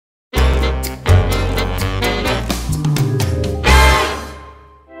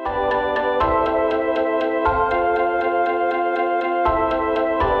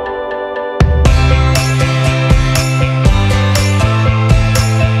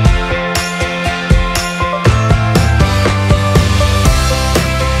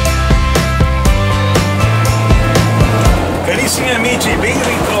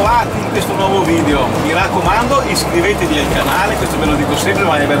iscrivetevi al canale, questo ve lo dico sempre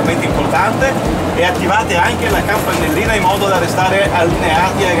ma è veramente importante, e attivate anche la campanellina in modo da restare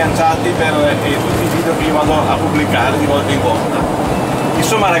allineati e agganciati per tutti i video che io vado a pubblicare di volta in volta.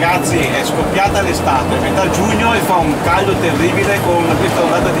 Insomma ragazzi, è scoppiata l'estate, metà giugno, e fa un caldo terribile con questa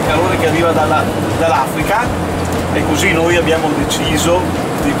ondata di calore che arriva dall'Africa, e così noi abbiamo deciso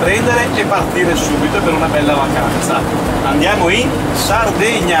di prendere e partire subito per una bella vacanza. Andiamo in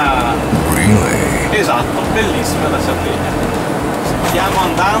Sardegna. Esatto, bellissima la Sardegna. Stiamo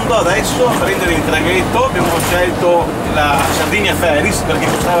andando adesso a prendere il traghetto, abbiamo scelto la Sardegna Ferries perché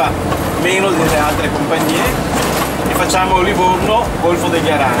costava meno delle altre compagnie, e facciamo Livorno, Golfo degli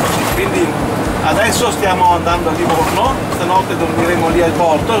Aranci. Quindi adesso stiamo andando a Livorno, stanotte dormiremo lì al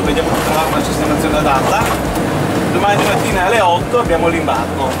porto, vediamo di trovare una sistemazione adatta. Domani mattina alle 8 abbiamo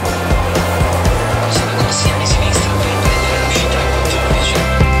l'imbarco.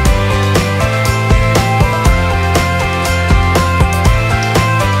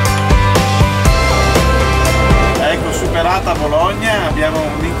 Ecco, superata Bologna, abbiamo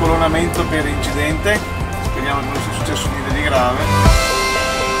un incolonnamento per incidente, speriamo che non sia successo niente di grave.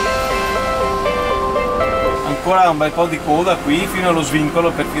 Ancora un bel po' di coda qui fino allo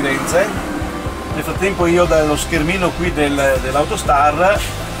svincolo per Firenze. Nel frattempo io dallo schermino qui dell'Autostar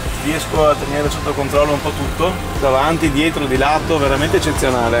riesco a tenere sotto controllo un po' tutto, davanti, dietro, di lato, veramente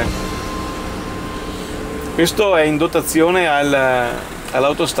eccezionale. Questo è in dotazione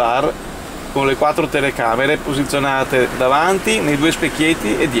all'Autostar con le 4 telecamere posizionate davanti, nei 2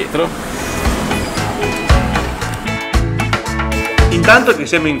 specchietti e dietro. Intanto che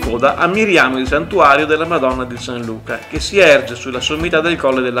siamo in coda, ammiriamo il santuario della Madonna di San Luca, che si erge sulla sommità del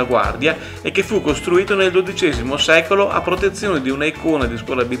Colle della Guardia e che fu costruito nel XII secolo a protezione di una icona di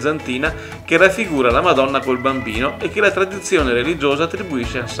scuola bizantina che raffigura la Madonna col bambino e che la tradizione religiosa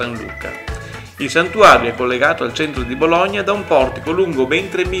attribuisce a San Luca. Il santuario è collegato al centro di Bologna da un portico lungo ben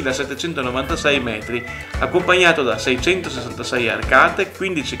 3.796 metri, accompagnato da 666 arcate,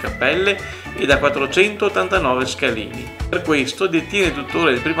 15 cappelle e da 489 scalini. Per questo detiene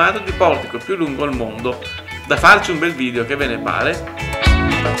tuttora il primato di portico più lungo al mondo. Da farci un bel video, che ve ne pare?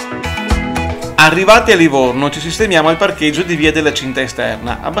 Arrivati a Livorno ci sistemiamo al parcheggio di via della Cinta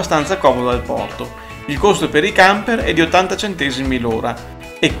Esterna, abbastanza comodo al porto. Il costo per i camper è di 80 centesimi l'ora.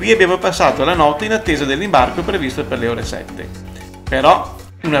 E qui abbiamo passato la notte in attesa dell'imbarco previsto per le ore 7. Però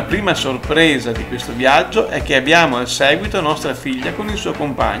una prima sorpresa di questo viaggio è che abbiamo al seguito nostra figlia con il suo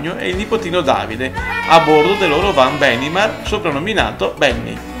compagno e il nipotino Davide a bordo del loro van Benimar, soprannominato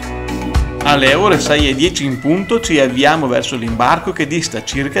Benny. Alle ore 6:10 in punto ci avviamo verso l'imbarco che dista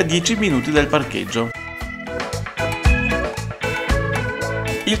circa 10 minuti dal parcheggio.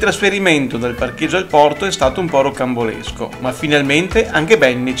 Il trasferimento dal parcheggio al porto è stato un po' rocambolesco, ma finalmente anche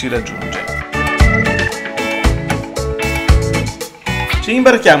Benny ci raggiunge. Ci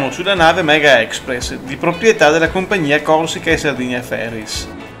imbarchiamo sulla nave Mega Express, di proprietà della compagnia Corsica e Sardegna Ferries.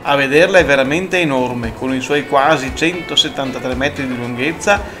 A vederla è veramente enorme, con i suoi quasi 173 metri di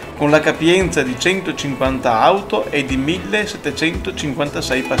lunghezza, con la capienza di 150 auto e di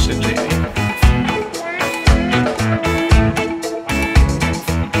 1756 passeggeri.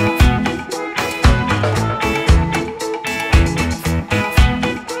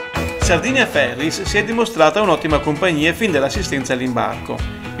 Sardegna Ferries si è dimostrata un'ottima compagnia fin dall'assistenza all'imbarco.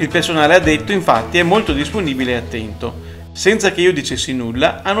 Il personale addetto infatti è molto disponibile e attento. Senza che io dicessi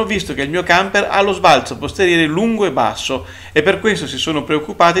nulla, hanno visto che il mio camper ha lo sbalzo posteriore lungo e basso e per questo si sono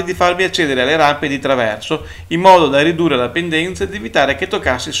preoccupati di farmi accedere alle rampe di traverso in modo da ridurre la pendenza ed evitare che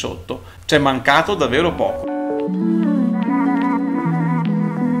toccassi sotto. C'è mancato davvero poco.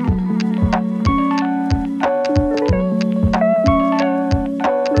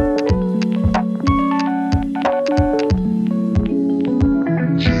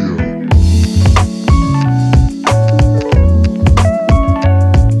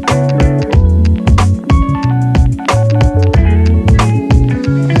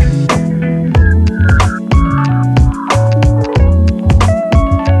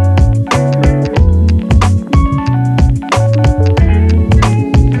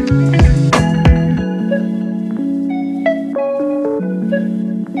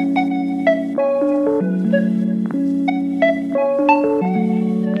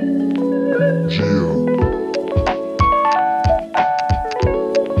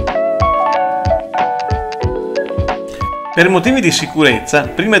 Per motivi di sicurezza,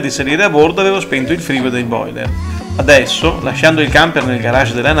 prima di salire a bordo avevo spento il frigo del boiler. Adesso, lasciando il camper nel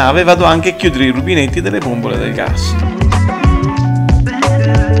garage della nave, vado anche a chiudere i rubinetti delle bombole del gas.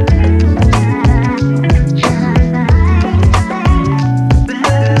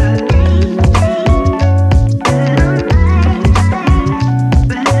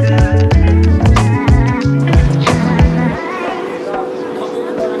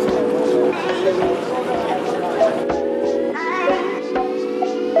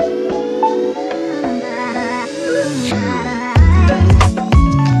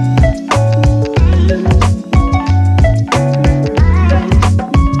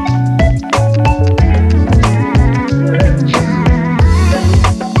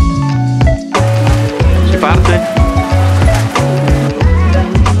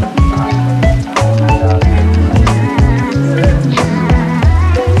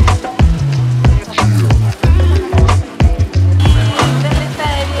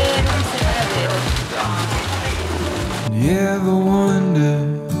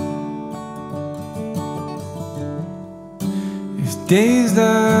 Days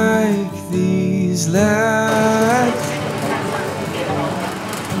like these last.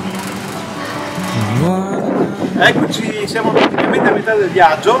 Eccoci, siamo praticamente a metà del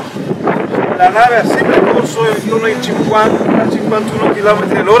viaggio. La nave ha sempre corso intorno ai 50-51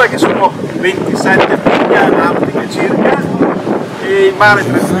 km/h, che sono 27 miglia nautiche circa, e il mare è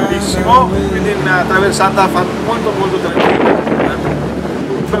tranquillissimo, quindi una traversata molto tranquilla.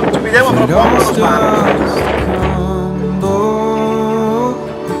 Ci vediamo tra poco allo sbarco.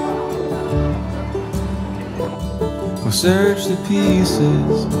 Search the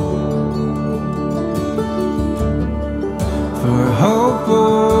pieces for hope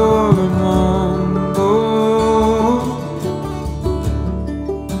or mumble.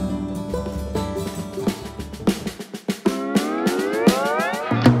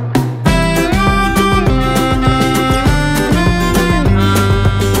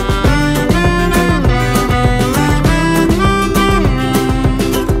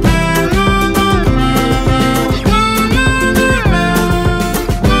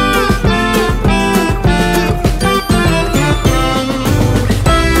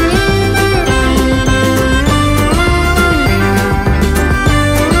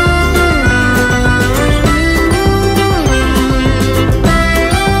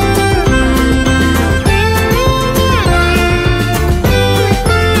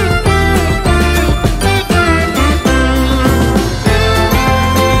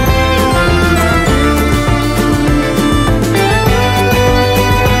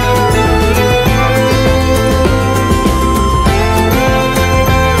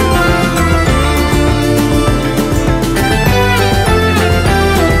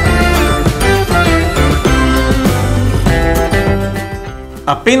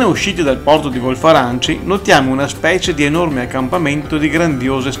 Appena usciti dal porto di Golfaranci, notiamo una specie di enorme accampamento di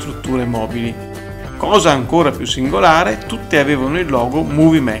grandiose strutture mobili. Cosa ancora più singolare, tutte avevano il logo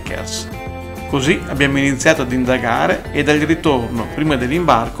Movie Makers. Così abbiamo iniziato ad indagare e dal ritorno, prima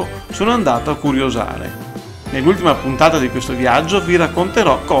dell'imbarco, sono andato a curiosare. Nell'ultima puntata di questo viaggio vi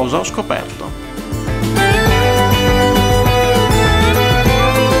racconterò cosa ho scoperto.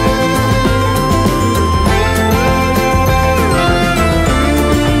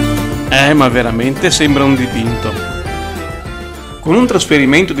 Ma veramente sembra un dipinto. Con un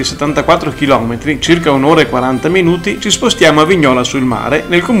trasferimento di 74 km, circa un'ora e 40 minuti, ci spostiamo a Vignola sul Mare,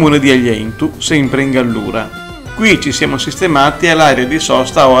 nel comune di Aglientu, sempre in Gallura. Qui ci siamo sistemati all'area di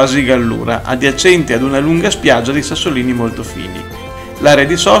Sosta Oasi Gallura, adiacente ad una lunga spiaggia di sassolini molto fini. L'area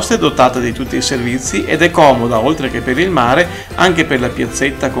di sosta è dotata di tutti i servizi ed è comoda, oltre che per il mare, anche per la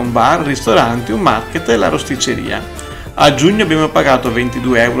piazzetta con bar, ristoranti, un market e la rosticceria. A giugno abbiamo pagato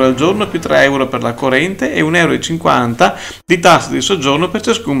 22 euro al giorno più 3 euro per la corrente e 1,50 euro di tasso di soggiorno per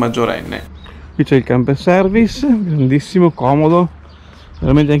ciascun maggiorenne. Qui c'è il camper service, grandissimo, comodo,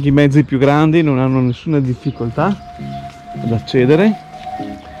 veramente anche i mezzi più grandi non hanno nessuna difficoltà ad accedere,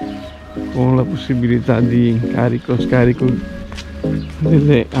 con la possibilità di carico e scarico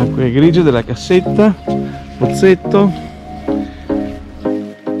delle acque grigie, della cassetta, pozzetto.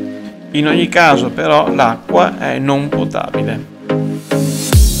 In ogni caso però l'acqua è non potabile.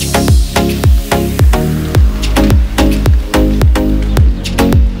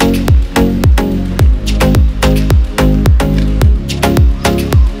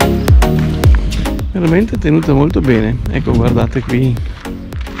 Veramente tenuta molto bene. Ecco, guardate qui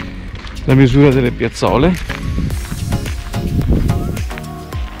la misura delle piazzole.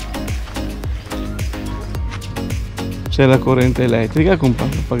 C'è la corrente elettrica con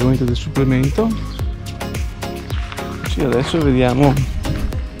pagamento del supplemento. Adesso vediamo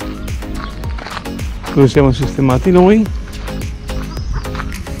dove siamo sistemati noi,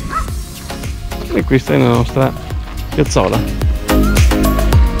 e questa è la nostra piazzola.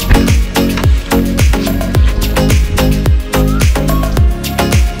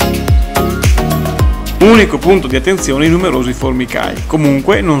 Unico punto di attenzione i numerosi formicai.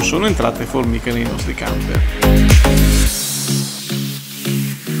 Comunque non sono entrate formiche nei nostri camper.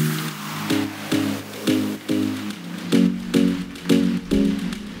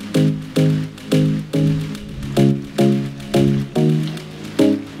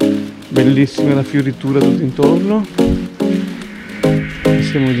 Bellissima la fioritura tutto intorno.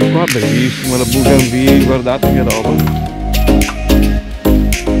 Siamo di qua, bellissima la bougainville, guardate che roba.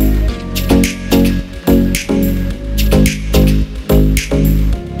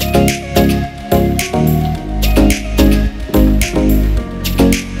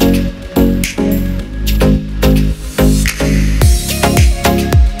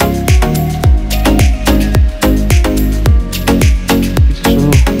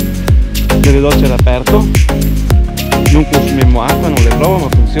 Docce all'aperto, Non consumiamo acqua, non le provo, ma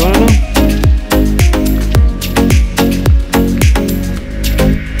funzionano.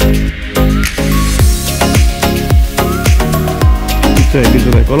 C'è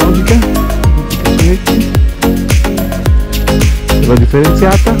l'isola ecologica, l'ho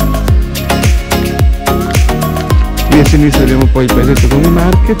differenziata. Qui a sinistra abbiamo poi il paesetto con i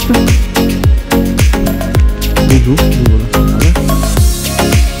market, e giù la strada.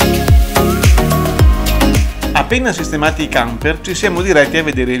 Appena sistemati i camper ci siamo diretti a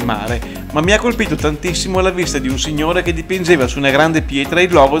vedere il mare, ma mi ha colpito tantissimo la vista di un signore che dipingeva su una grande pietra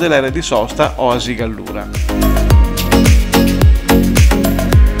il logo dell'area di Sosta Oasi Gallura.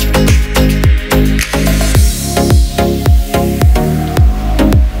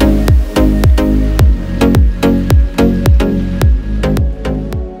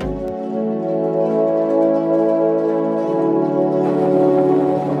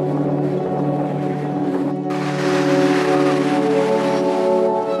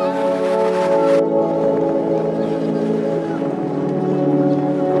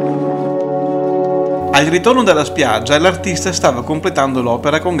 Al ritorno dalla spiaggia l'artista stava completando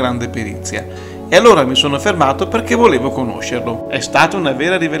l'opera con grande perizia e allora mi sono fermato perché volevo conoscerlo. È stata una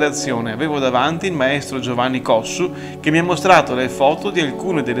vera rivelazione, avevo davanti il maestro Giovanni Cossu che mi ha mostrato le foto di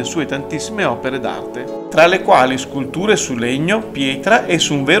alcune delle sue tantissime opere d'arte, tra le quali sculture su legno, pietra e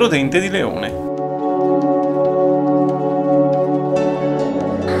su un vero dente di leone.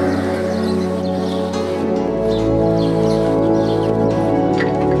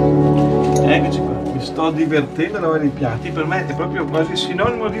 Eccoci qua. Sto divertendo a lavare i piatti, per me è proprio quasi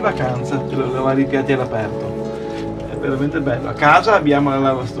sinonimo di vacanza lavare i piatti all'aperto, è veramente bello. A casa abbiamo la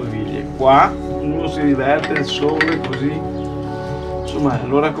lavastoviglie, qua uno si diverte, il sole così, insomma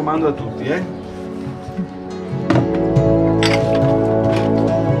lo raccomando a tutti,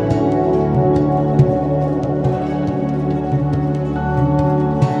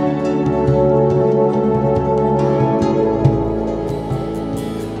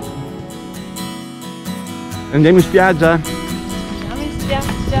 Andiamo in spiaggia? Andiamo in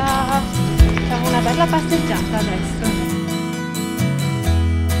spiaggia, facciamo una bella passeggiata adesso.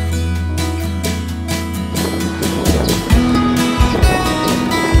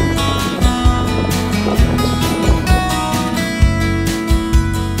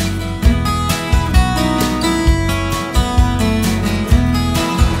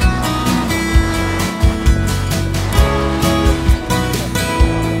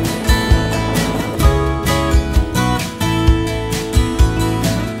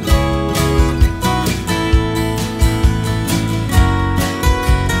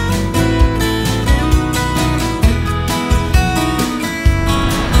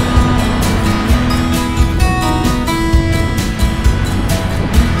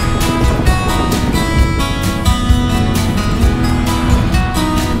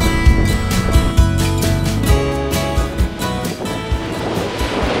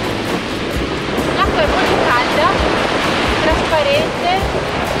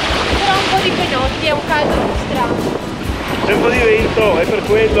 Però un po' di penotti, è un caldo strano. C'è un po' di vento, è per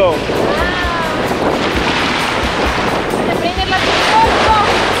quello. Devo prenderla sul colpo.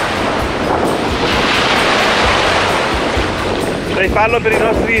 Dai, farlo per i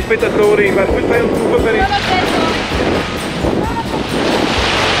nostri spettatori, ma poi fai un trucco per i...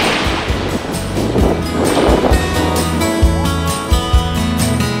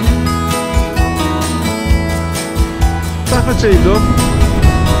 Sta facendo?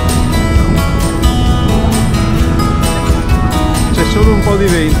 C'è solo un po' di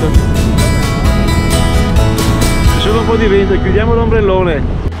vento. C'è solo un po' di vento, chiudiamo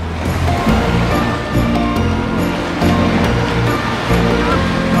l'ombrellone.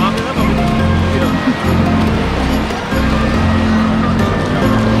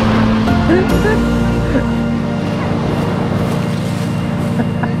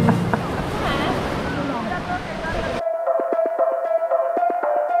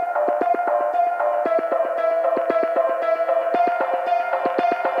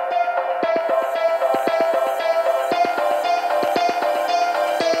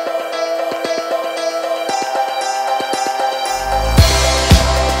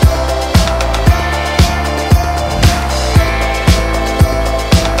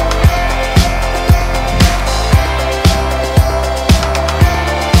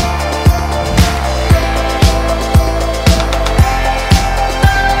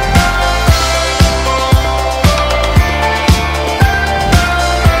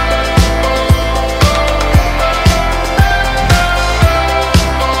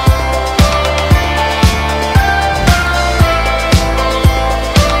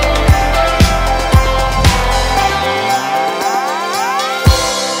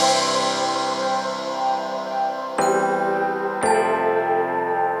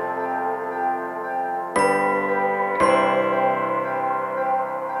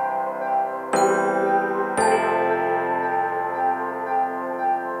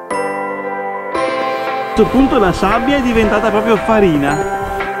 questo punto la sabbia è diventata proprio farina.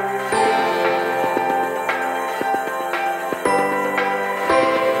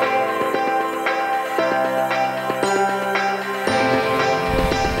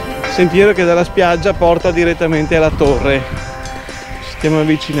 Sentiero che dalla spiaggia porta direttamente alla torre. Ci stiamo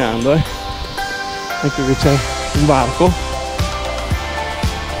avvicinando, ecco che c'è un varco.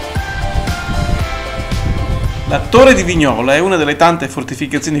 La torre di Vignola è una delle tante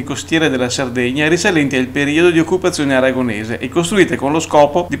fortificazioni costiere della Sardegna risalenti al periodo di occupazione aragonese e costruite con lo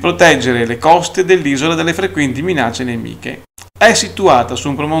scopo di proteggere le coste dell'isola dalle frequenti minacce nemiche. È situata su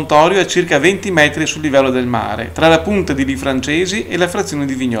un promontorio a circa 20 metri sul livello del mare, tra la punta di Li Francesi e la frazione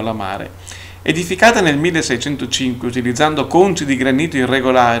di Vignola Mare. Edificata nel 1605 utilizzando conci di granito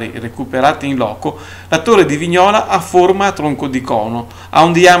irregolari recuperati in loco, la torre di Vignola ha forma a tronco di cono, ha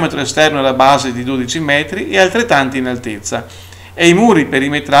un diametro esterno alla base di 12 metri e altrettanti in altezza, e i muri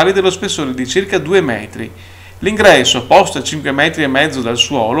perimetrali dello spessore di circa 2 metri. L'ingresso, posto a 5 metri e mezzo dal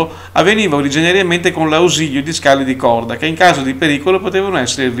suolo, avveniva originariamente con l'ausilio di scale di corda che in caso di pericolo potevano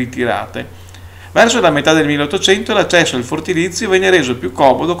essere ritirate. Verso la metà del 1800 l'accesso al fortilizio venne reso più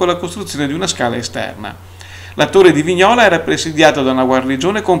comodo con la costruzione di una scala esterna. La torre di Vignola era presidiata da una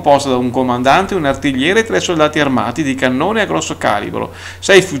guarnigione composta da un comandante, un artigliere e 3 soldati armati di cannone a grosso calibro,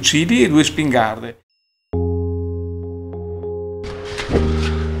 6 fucili e 2 spingarde.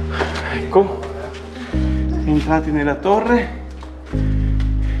 Ecco, entrati nella torre,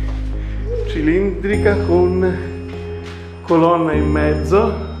 cilindrica con colonna in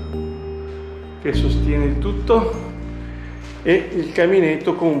mezzo che sostiene il tutto e il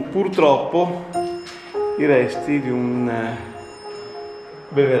caminetto con purtroppo i resti di un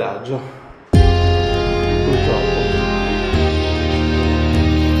beveraggio, purtroppo.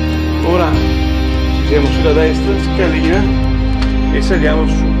 Ora siamo sulla destra, scalina, e saliamo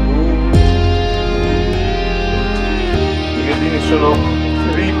su. I gradini sono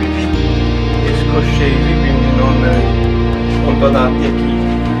ripidi e scoscesi, quindi non molto adatti a chi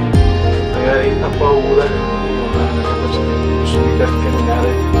magari ha paura di non avere la possibilità di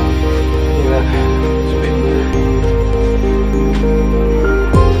camminare in solitudine.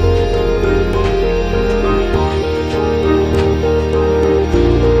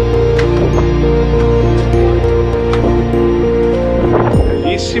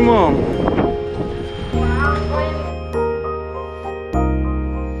 Bellissimo!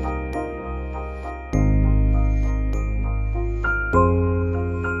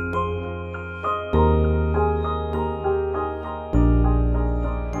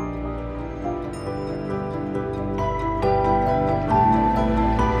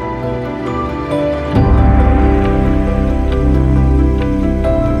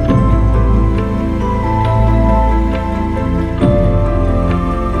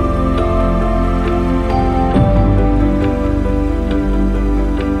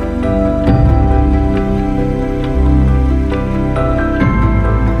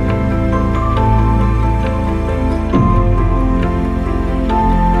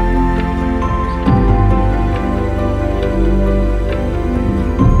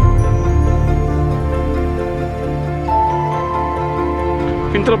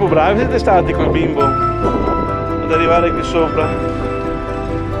 Fin troppo bravi siete stati col bimbo ad arrivare qui sopra.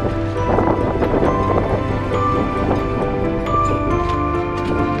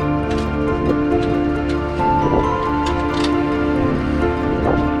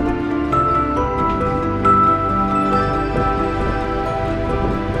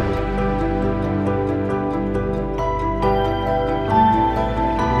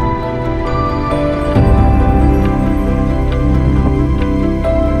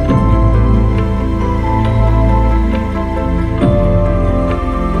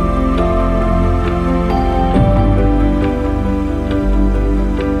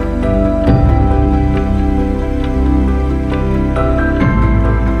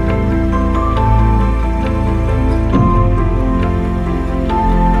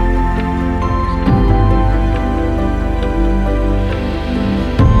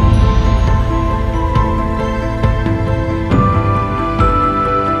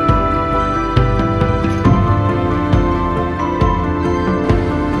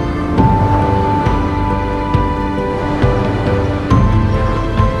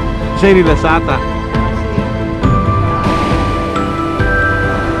 Sei rilassata?